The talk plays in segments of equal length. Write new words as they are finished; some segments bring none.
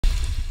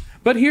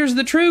But here's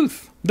the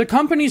truth. The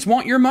companies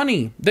want your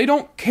money. They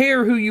don't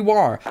care who you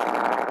are.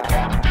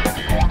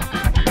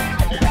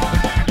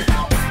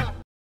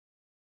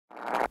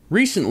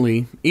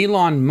 Recently,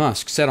 Elon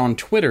Musk said on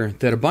Twitter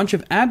that a bunch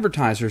of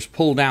advertisers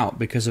pulled out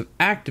because of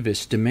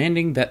activists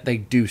demanding that they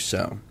do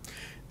so.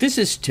 This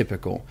is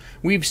typical.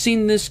 We've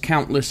seen this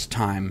countless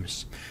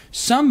times.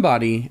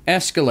 Somebody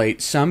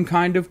escalates some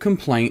kind of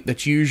complaint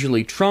that's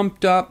usually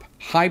trumped up,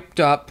 hyped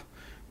up,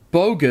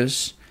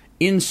 bogus,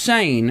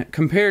 insane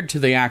compared to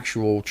the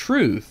actual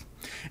truth.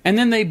 And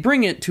then they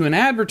bring it to an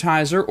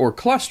advertiser or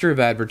cluster of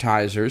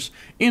advertisers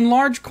in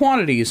large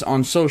quantities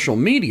on social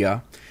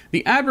media.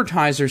 The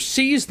advertiser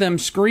sees them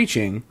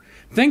screeching,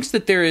 thinks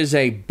that there is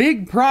a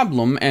big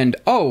problem, and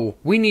oh,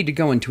 we need to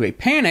go into a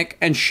panic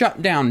and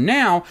shut down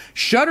now.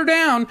 Shut her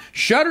down!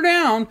 Shut her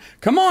down!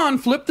 Come on,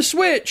 flip the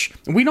switch!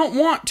 We don't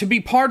want to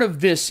be part of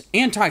this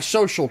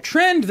antisocial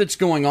trend that's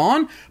going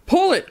on.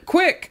 Pull it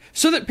quick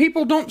so that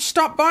people don't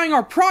stop buying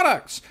our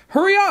products.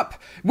 Hurry up!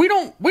 We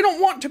don't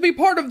want to be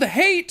part of the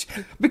hate,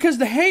 because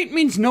the hate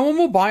means no one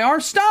will buy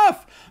our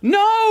stuff.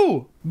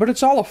 No! But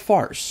it's all a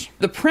farce.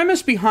 The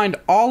premise behind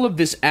all of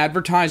this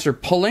advertiser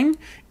pulling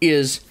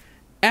is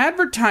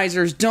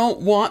advertisers don't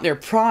want their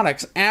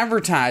products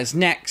advertised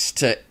next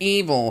to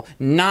evil,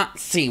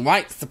 Nazi,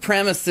 white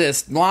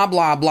supremacist, blah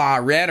blah blah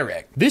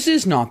rhetoric. This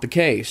is not the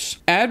case.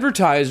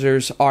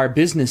 Advertisers are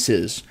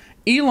businesses.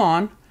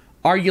 Elon,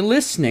 are you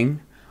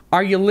listening?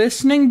 Are you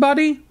listening,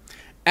 buddy?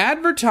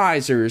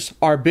 Advertisers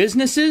are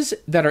businesses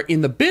that are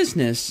in the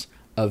business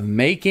of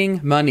making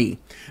money.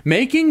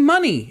 Making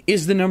money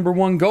is the number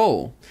one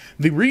goal.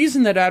 The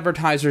reason that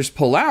advertisers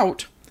pull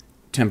out,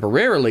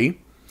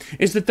 temporarily,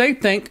 is that they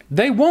think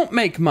they won't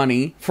make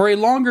money for a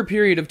longer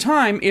period of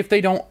time if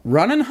they don't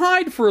run and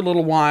hide for a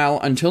little while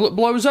until it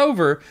blows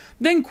over,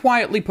 then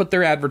quietly put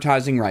their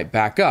advertising right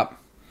back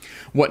up.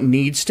 What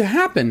needs to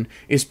happen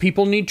is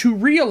people need to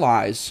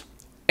realize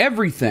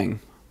everything,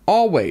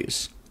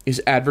 always, is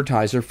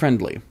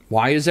advertiser-friendly.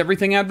 Why is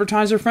everything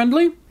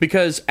advertiser-friendly?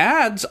 Because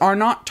ads are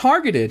not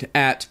targeted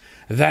at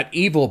that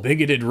evil,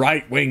 bigoted,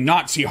 right-wing,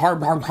 Nazi,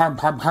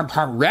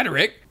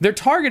 rhetoric. They're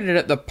targeted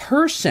at the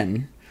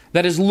person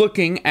that is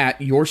looking at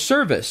your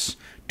service.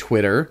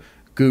 Twitter,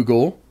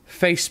 Google,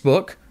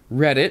 Facebook,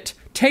 Reddit,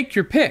 take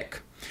your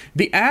pick.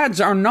 The ads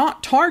are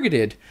not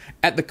targeted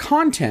at the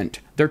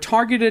content. They're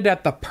targeted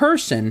at the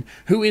person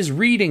who is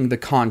reading the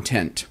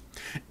content.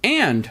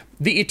 And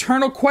the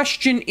eternal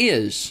question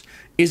is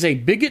a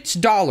bigot's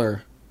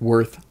dollar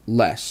worth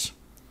less?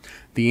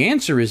 The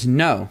answer is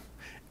no.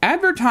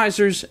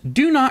 Advertisers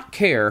do not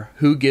care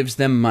who gives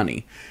them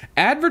money.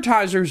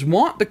 Advertisers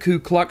want the Ku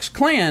Klux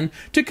Klan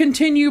to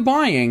continue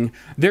buying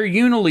their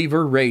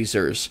Unilever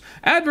razors.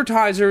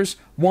 Advertisers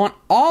want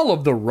all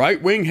of the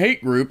right-wing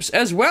hate groups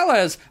as well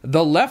as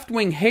the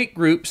left-wing hate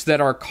groups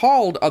that are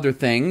called other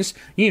things,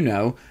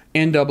 NAACP,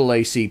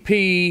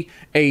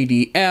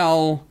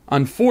 ADL,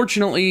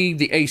 unfortunately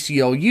the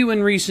ACLU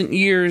in recent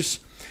years.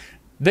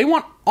 They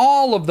want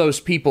all of those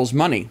people's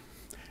money.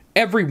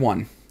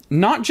 Everyone.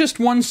 Not just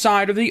one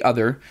side or the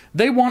other.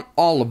 They want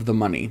all of the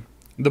money.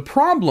 The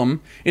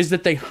problem is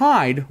that they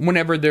hide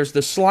whenever there's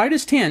the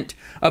slightest hint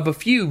of a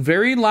few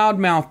very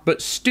loudmouth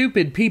but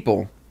stupid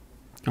people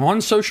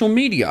on social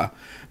media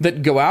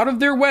that go out of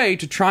their way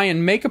to try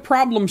and make a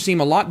problem seem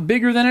a lot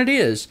bigger than it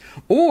is,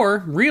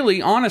 or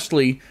really,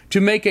 honestly,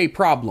 to make a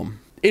problem.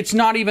 It's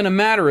not even a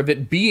matter of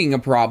it being a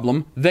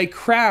problem. They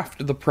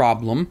craft the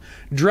problem,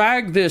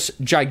 drag this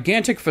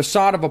gigantic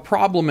facade of a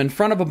problem in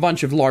front of a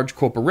bunch of large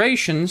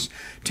corporations,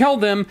 tell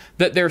them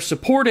that they're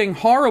supporting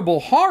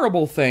horrible,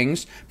 horrible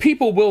things.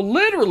 People will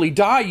literally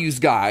die, you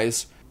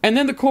guys. And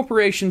then the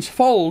corporations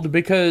fold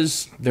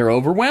because they're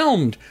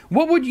overwhelmed.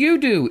 What would you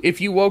do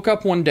if you woke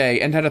up one day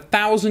and had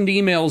 1,000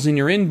 emails in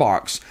your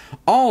inbox,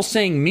 all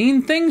saying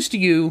mean things to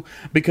you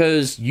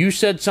because you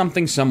said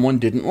something someone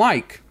didn't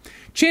like?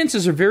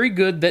 Chances are very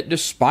good that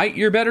despite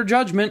your better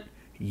judgment,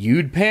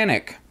 you'd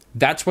panic.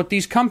 That's what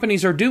these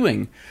companies are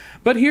doing.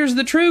 But here's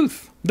the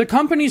truth. The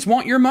companies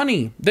want your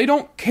money. They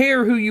don't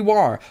care who you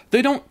are.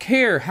 They don't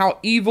care how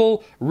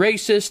evil,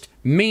 racist,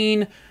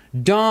 mean,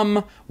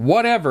 dumb,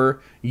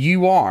 whatever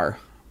you are.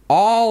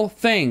 All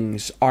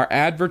things are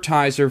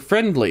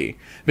advertiser-friendly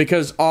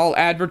because all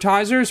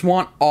advertisers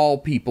want all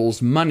people's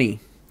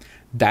money.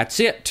 That's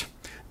it.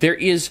 There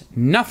is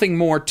nothing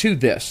more to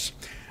this.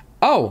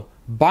 Oh,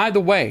 by the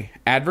way,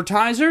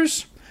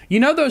 advertisers, you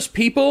know those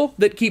people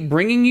that keep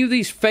bringing you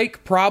these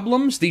fake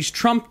problems, these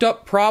trumped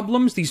up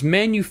problems, these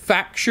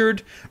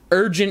manufactured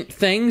urgent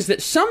things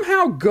that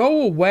somehow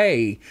go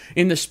away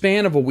in the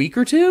span of a week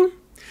or two?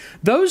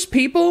 Those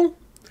people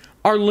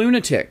are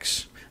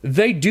lunatics.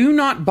 They do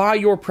not buy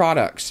your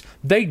products.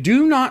 They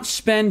do not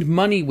spend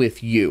money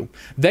with you.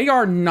 They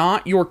are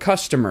not your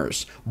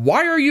customers.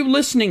 Why are you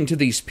listening to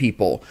these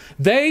people?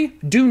 They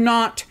do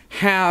not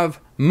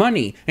have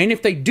money. And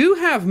if they do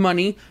have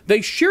money,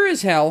 they sure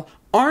as hell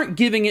aren't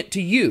giving it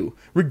to you.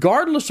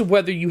 Regardless of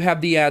whether you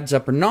have the ads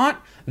up or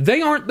not,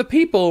 they aren't the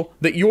people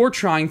that you're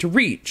trying to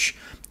reach.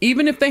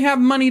 Even if they have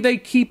money, they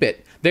keep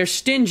it. They're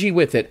stingy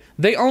with it.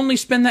 They only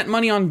spend that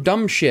money on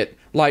dumb shit,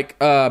 like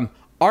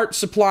art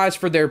supplies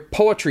for their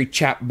poetry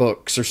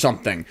chapbooks or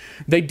something.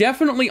 They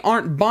definitely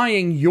aren't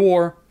buying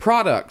your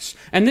products.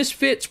 And this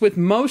fits with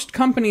most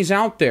companies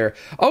out there.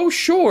 Oh,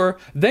 sure,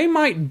 they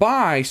might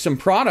buy some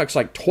products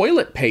like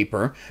toilet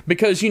paper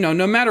because, you know,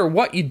 no matter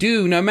what you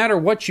do, no matter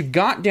what you've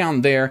got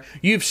down there,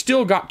 you've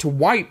still got to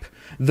wipe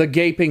the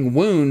gaping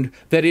wound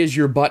that is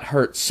your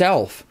butthurt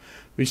self.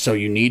 So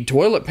you need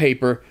toilet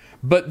paper,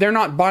 but they're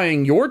not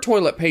buying your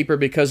toilet paper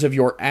because of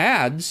your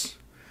ads.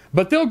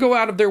 But they'll go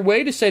out of their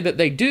way to say that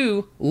they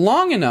do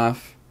long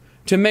enough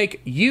to make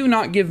you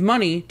not give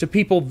money to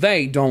people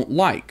they don't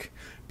like.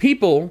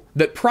 People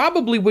that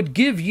probably would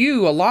give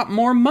you a lot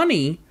more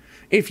money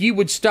if you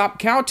would stop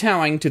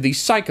kowtowing to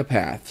these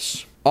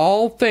psychopaths.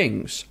 All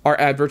things are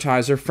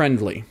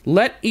advertiser-friendly.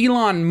 Let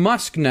Elon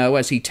Musk know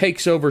as he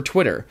takes over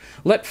Twitter.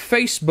 Let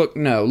Facebook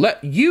know.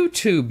 Let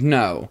YouTube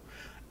know.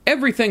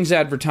 Everything's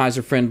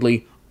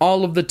advertiser-friendly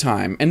all of the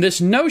time. And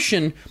this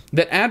notion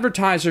that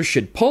advertisers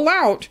should pull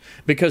out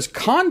because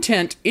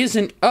content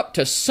isn't up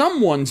to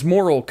someone's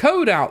moral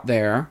code out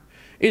there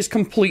is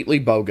completely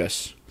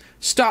bogus.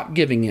 Stop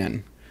giving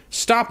in.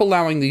 Stop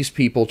allowing these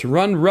people to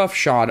run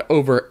roughshod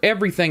over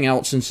everything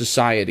else in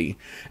society.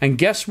 And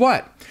guess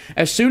what?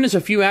 As soon as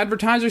a few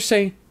advertisers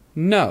say,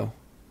 no,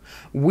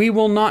 we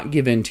will not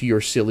give in to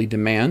your silly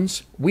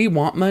demands. We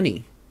want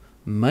money.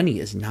 Money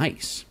is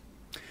nice.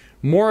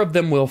 More of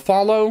them will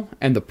follow,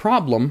 and the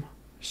problem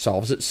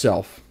solves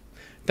itself.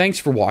 Thanks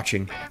for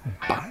watching.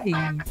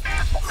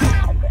 Bye.